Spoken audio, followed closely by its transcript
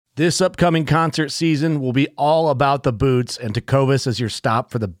This upcoming concert season will be all about the boots, and Tecovas is your stop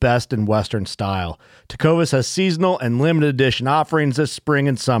for the best in Western style. Tecovas has seasonal and limited edition offerings this spring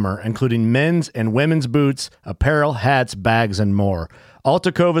and summer, including men's and women's boots, apparel, hats, bags, and more. All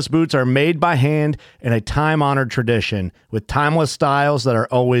Tecovas boots are made by hand in a time-honored tradition with timeless styles that are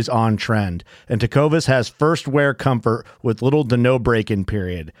always on trend. And Tecovas has first wear comfort with little to no break-in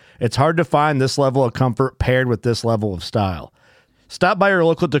period. It's hard to find this level of comfort paired with this level of style. Stop by your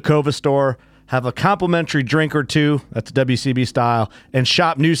local Tecovas store, have a complimentary drink or two, that's WCB style, and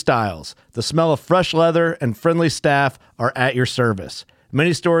shop new styles. The smell of fresh leather and friendly staff are at your service.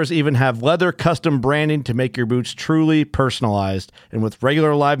 Many stores even have leather custom branding to make your boots truly personalized. And with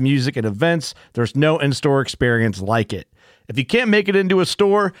regular live music and events, there's no in-store experience like it. If you can't make it into a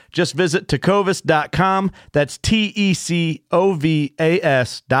store, just visit tecovas.com. That's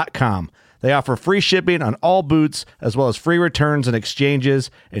TECOVAS.com. They offer free shipping on all boots, as well as free returns and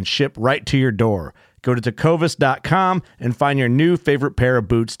exchanges, and ship right to your door. Go to tecovas.com and find your new favorite pair of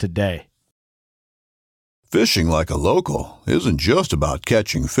boots today. Fishing like a local isn't just about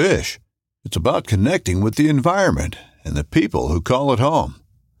catching fish. It's about connecting with the environment and the people who call it home.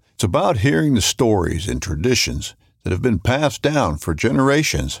 It's about hearing the stories and traditions that have been passed down for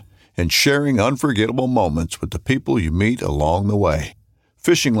generations and sharing unforgettable moments with the people you meet along the way.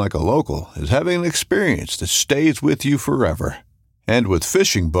 Fishing like a local is having an experience that stays with you forever. And with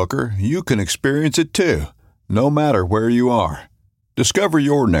Fishing Booker, you can experience it too, no matter where you are. Discover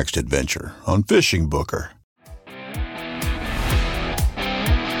your next adventure on Fishing Booker.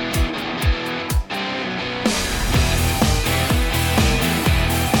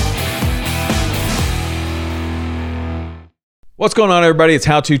 What's going on, everybody? It's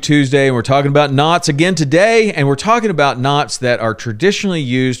How To Tuesday, and we're talking about knots again today, and we're talking about knots that are traditionally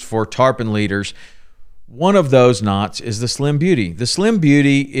used for tarpon leaders. One of those knots is the Slim Beauty. The Slim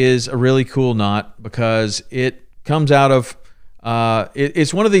Beauty is a really cool knot because it comes out of,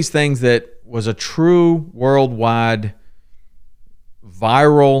 it's one of these things that was a true worldwide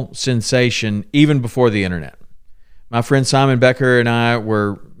viral sensation even before the internet. My friend Simon Becker and I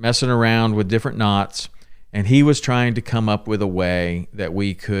were messing around with different knots, and he was trying to come up with a way that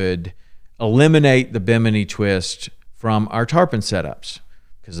we could eliminate the Bimini twist from our tarpon setups,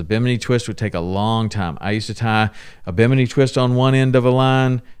 because the Bimini twist would take a long time. I used to tie a Bimini twist on one end of a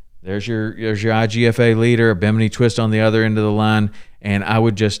line. There's your IGFA leader, a Bimini twist on the other end of the line, and I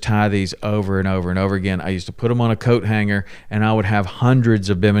would just tie these over and over and over again. I used to put them on a coat hanger, and I would have hundreds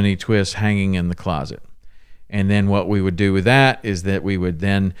of Bimini twists hanging in the closet. And then what we would do with that is that we would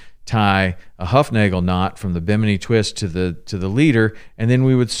then tie a Hufnagel knot from the Bimini twist to the leader, and then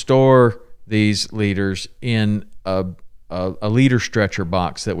we would store these leaders in a leader stretcher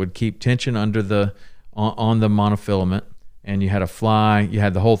box that would keep tension under on the monofilament, and you had a fly, you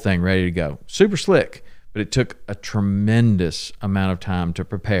had the whole thing ready to go. Super slick, but it took a tremendous amount of time to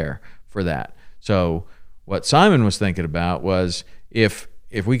prepare for that. So what Simon was thinking about was if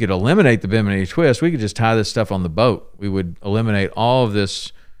we could eliminate the Bimini twist, we could just tie this stuff on the boat. We would eliminate all of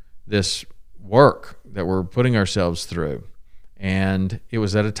this work that we're putting ourselves through. And it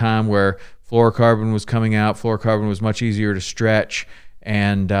was at a time where fluorocarbon was coming out. Fluorocarbon was much easier to stretch,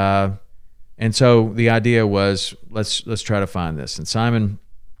 and so the idea was let's try to find this. And Simon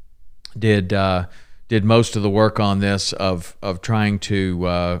did most of the work on this of trying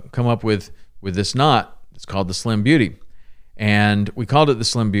to come up with this knot. It's called the Slim Beauty, and we called it the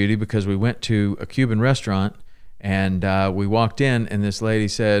Slim Beauty because we went to a Cuban restaurant, and we walked in, and this lady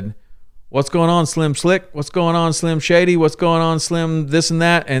said, "What's going on, Slim Slick? What's going on, Slim Shady? What's going on, Slim this and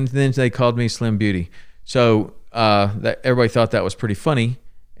that?" And then they called me Slim Beauty. So everybody thought that was pretty funny.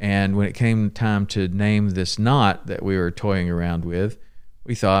 And when it came time to name this knot that we were toying around with,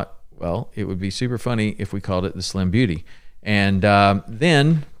 we thought, well, it would be super funny if we called it the Slim Beauty. And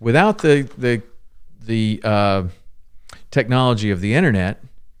then, without the technology of the internet,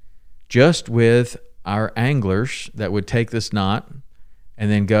 just with our anglers that would take this knot and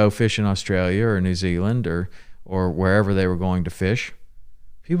then go fish in Australia or New Zealand or wherever they were going to fish,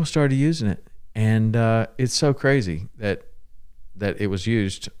 people started using it. And it's so crazy that it was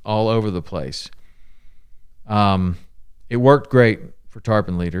used all over the place. It worked great for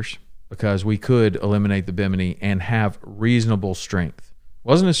tarpon leaders because we could eliminate the Bimini and have reasonable strength. It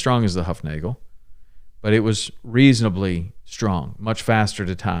wasn't as strong as the Hufnagel, but it was reasonably strong, much faster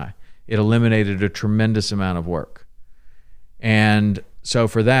to tie. It eliminated a tremendous amount of work. And so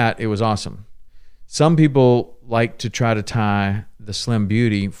for that, it was awesome. Some people like to try to tie the Slim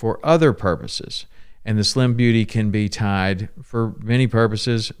Beauty for other purposes. And the Slim Beauty can be tied for many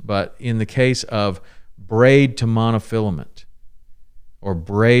purposes, but in the case of braid to monofilament, or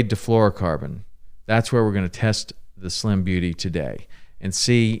braid to fluorocarbon, that's where we're going to test the Slim Beauty today and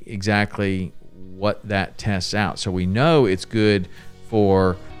see exactly what that tests out. So we know it's good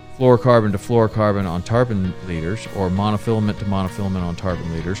for fluorocarbon to fluorocarbon on tarpon leaders, or monofilament to monofilament on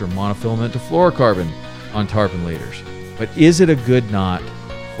tarpon leaders, or monofilament to fluorocarbon on tarpon leaders. But is it a good knot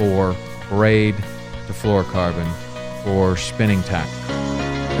for braid to fluorocarbon for spinning tackle?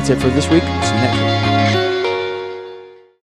 That's it for this week. See you next week.